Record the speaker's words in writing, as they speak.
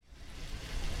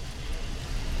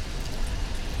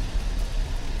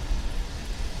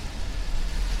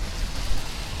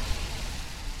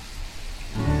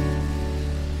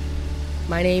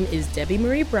My name is Debbie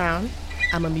Marie Brown.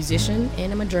 I'm a musician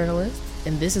and I'm a journalist,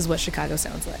 and this is what Chicago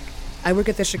sounds like. I work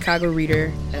at the Chicago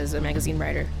Reader as a magazine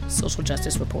writer, social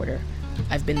justice reporter.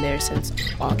 I've been there since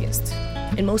August.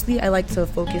 And mostly I like to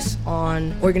focus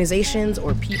on organizations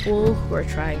or people who are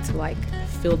trying to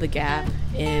fill the gap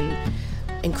in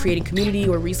creating community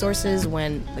or resources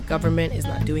when the government is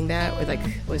not doing that or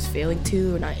was failing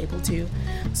to or not able to.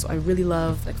 So I really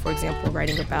love, for example,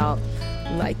 writing about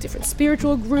different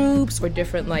spiritual groups or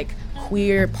different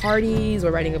queer parties,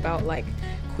 or writing about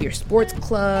queer sports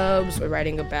clubs, or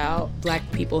writing about Black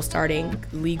people starting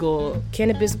legal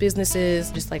cannabis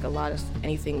businesses, just a lot of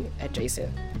anything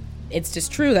adjacent. It's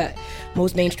just true that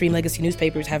most mainstream legacy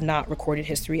newspapers have not recorded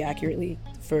history accurately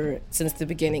since the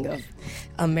beginning of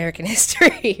American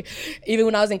history. Even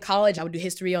when I was in college, I would do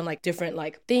history on different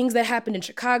things that happened in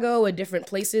Chicago and different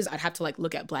places. I'd have to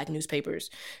look at Black newspapers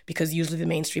because usually the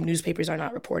mainstream newspapers we're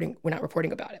not reporting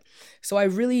about it. So I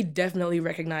really definitely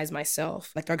recognize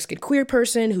myself, dark-skinned queer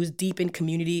person who's deep in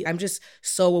community. I'm just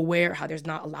so aware how there's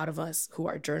not a lot of us who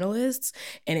are journalists,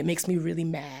 and it makes me really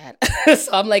mad.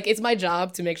 So I'm it's my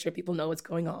job to make sure people know what's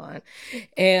going on.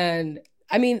 And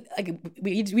I mean,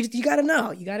 you gotta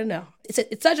know. You gotta know.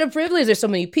 It's such a privilege. There's so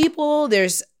many people.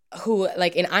 There's who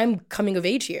and I'm coming of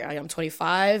age here. I'm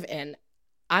 25, and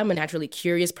I'm a naturally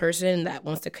curious person that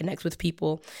wants to connect with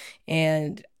people.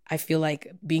 And I feel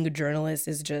like being a journalist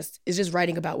is just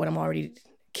writing about what I'm already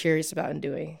curious about and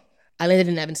doing. I landed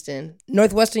in Evanston,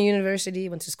 Northwestern University,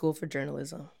 went to school for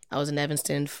journalism. I was in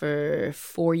Evanston for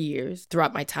 4 years.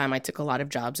 Throughout my time, I took a lot of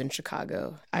jobs in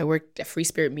Chicago. I worked at Free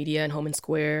Spirit Media in Home and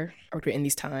Square. I worked in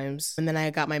these times. And then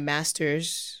I got my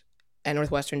master's at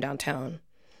Northwestern downtown.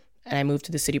 And I moved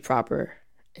to the city proper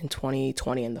in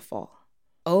 2020 in the fall.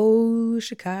 Oh,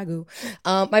 Chicago.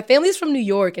 My family's from New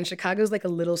York, and Chicago's a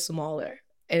little smaller.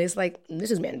 And it's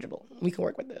this is manageable. We can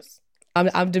work with this.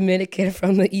 I'm Dominican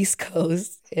from the East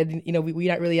Coast, and we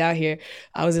not really out here.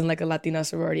 I was in a Latina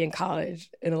sorority in college,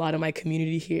 and a lot of my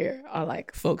community here are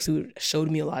folks who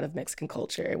showed me a lot of Mexican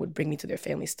culture and would bring me to their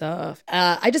family stuff.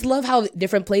 I just love how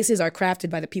different places are crafted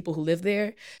by the people who live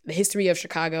there. The history of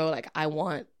Chicago,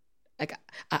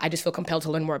 I just feel compelled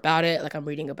to learn more about it. I'm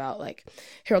reading about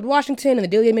Harold Washington and the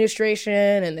Daley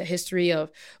administration and the history of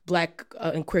Black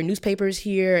and queer newspapers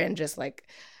here, and just I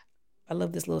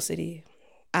love this little city.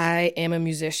 I am a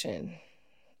musician.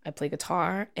 I play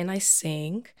guitar and I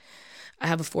sing. I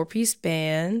have a 4-piece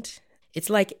band. It's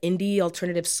indie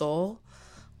alternative soul,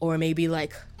 or maybe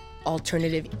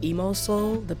alternative emo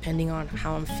soul, depending on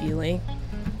how I'm feeling.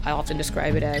 I often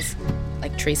describe it as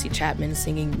Tracy Chapman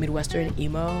singing Midwestern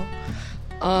emo.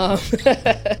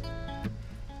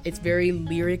 It's very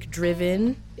lyric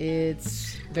driven.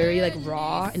 It's very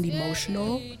raw and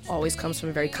emotional. Always comes from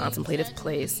a very contemplative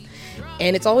place.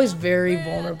 And it's always very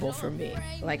vulnerable for me.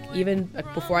 Even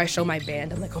before I show my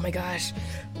band, I'm oh my gosh,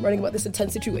 I'm writing about this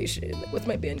intense situation. What's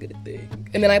my band gonna think?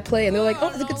 And then I play and they're oh,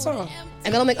 it's a good song.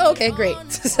 And then I'm oh, okay, great.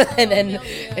 and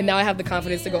now I have the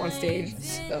confidence to go on stage.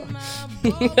 So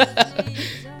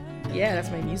yeah,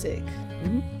 that's my music.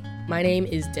 Mm-hmm. My name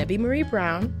is Debbie Marie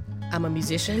Brown. I'm a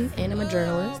musician and I'm a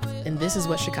journalist, and this is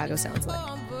what Chicago sounds like.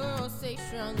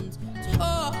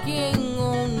 Talking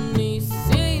only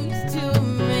seems to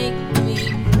make me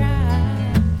cry.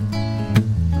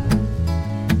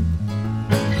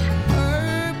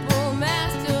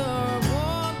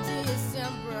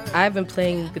 I've been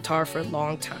playing guitar for a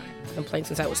long time. I've been playing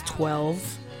since I was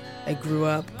 12. I grew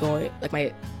up going,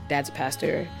 my dad's a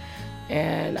pastor,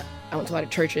 and I went to a lot of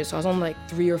churches, so I was on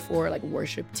 3 or 4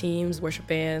 worship teams, worship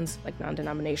bands,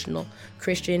 non-denominational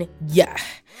Christian. Yeah.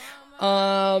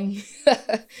 And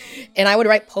I would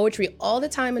write poetry all the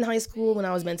time in high school when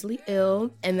I was mentally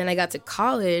ill. And then I got to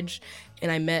college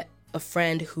and I met a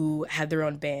friend who had their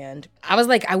own band. I was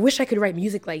I wish I could write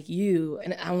music like you.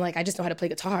 And I'm I just know how to play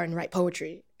guitar and write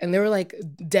poetry. And they were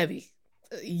Debbie,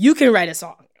 you can write a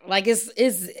song.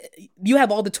 You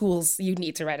have all the tools you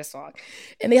need to write a song.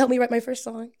 And they helped me write my first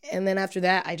song. And then after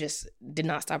that, I just did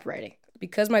not stop writing.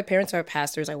 Because my parents are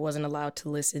pastors, I wasn't allowed to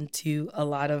listen to a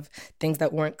lot of things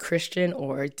that weren't Christian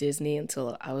or Disney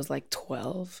until I was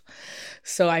 12.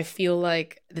 So I feel the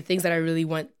things that I really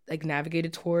went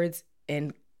navigated towards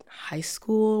in high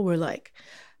school were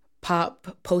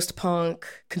pop, post-punk,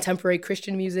 contemporary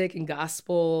Christian music and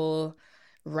gospel,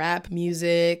 rap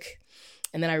music.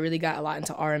 And then I really got a lot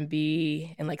into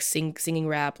R&B and singing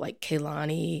rap,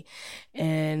 Kehlani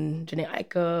and Jhené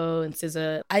Aiko and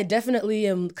SZA. I definitely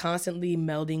am constantly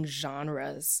melding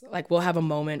genres. We'll have a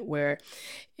moment where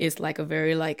it's a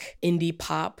very indie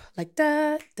pop, da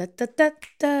da da da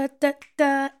da da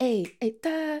da, hey hey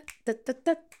da da da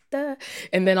da da.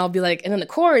 And then I'll be like, and then the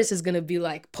chorus is gonna be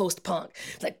like post-punk.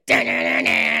 It's like, da, da, da,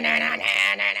 da, da, da, da,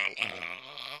 da.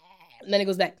 And then it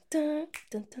goes back. Da,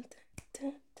 da, da, da,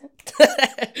 da.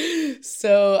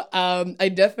 So I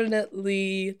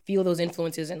definitely feel those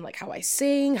influences in like how I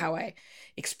sing, how I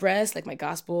express like my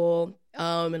gospel,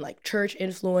 and like church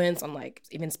influence on like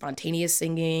even spontaneous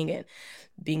singing and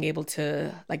being able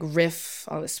to like riff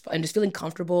on this and just feeling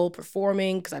comfortable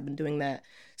performing, because I've been doing that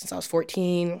since I was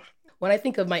 14. When I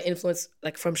think of my influence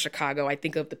like from Chicago, I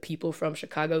think of the people from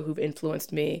Chicago who've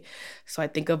influenced me. So I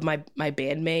think of my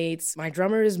bandmates. My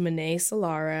drummer is Monet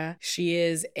Solara. She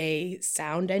is a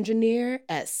sound engineer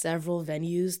at several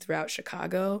venues throughout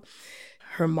Chicago.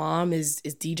 Her mom is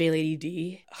DJ Lady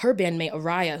D. Her bandmate,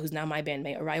 Araya, who's now my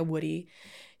bandmate, Araya Woody,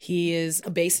 he is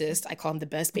a bassist. I call him the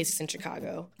best bassist in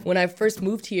Chicago. When I first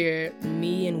moved here,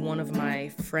 me and one of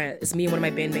my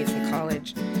bandmates from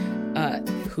college,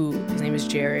 his name is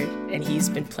Jared, and he's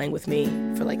been playing with me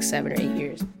for like 7 or 8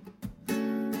 years.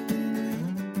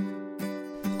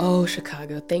 Oh,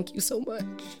 Chicago, thank you so much.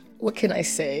 What can I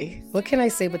say? What can I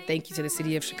say but thank you to the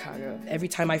city of Chicago? Every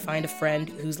time I find a friend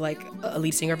who's like a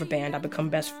lead singer of a band, I become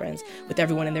best friends with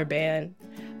everyone in their band.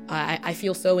 I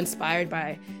feel so inspired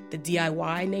by the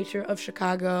DIY nature of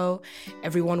Chicago.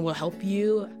 Everyone will help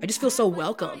you. I just feel so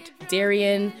welcomed.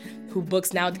 Darian, who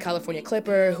books now at the California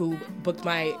Clipper, who booked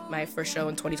my first show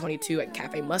in 2022 at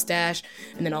Cafe Mustache,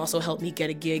 and then also helped me get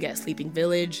a gig at Sleeping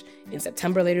Village in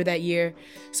September later that year.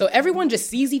 So everyone just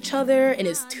sees each other and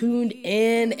is tuned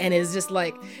in and is just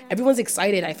like, everyone's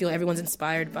excited. I feel everyone's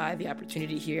inspired by the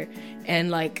opportunity here.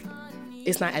 And like,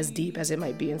 it's not as deep as it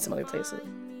might be in some other places.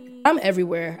 I'm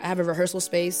everywhere. I have a rehearsal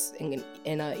space in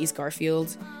East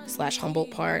Garfield / Humboldt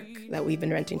Park that we've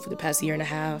been renting for the past year and a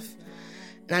half.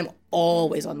 And I'm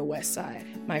always on the west side.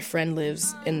 My friend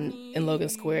lives in Logan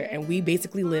Square, and we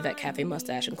basically live at Cafe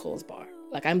Mustache and Cole's Bar.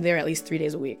 Like, I'm there at least 3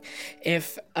 days a week,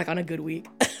 if like on a good week.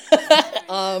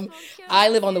 I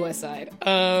live on the west side,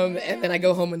 and then I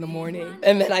go home in the morning.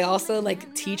 And then I also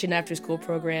like teach an after-school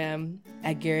program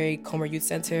at Gary Comer Youth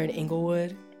Center in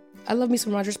Inglewood. I love me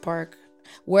some Rogers Park.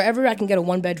 Wherever I can get a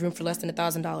 1-bedroom for less than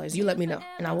 $1,000, you let me know,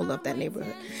 and I will love that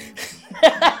neighborhood.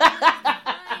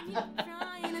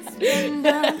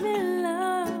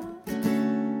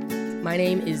 My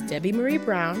name is Debbie Marie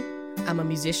Brown. I'm a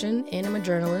musician and I'm a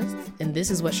journalist, and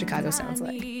this is what Chicago sounds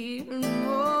like.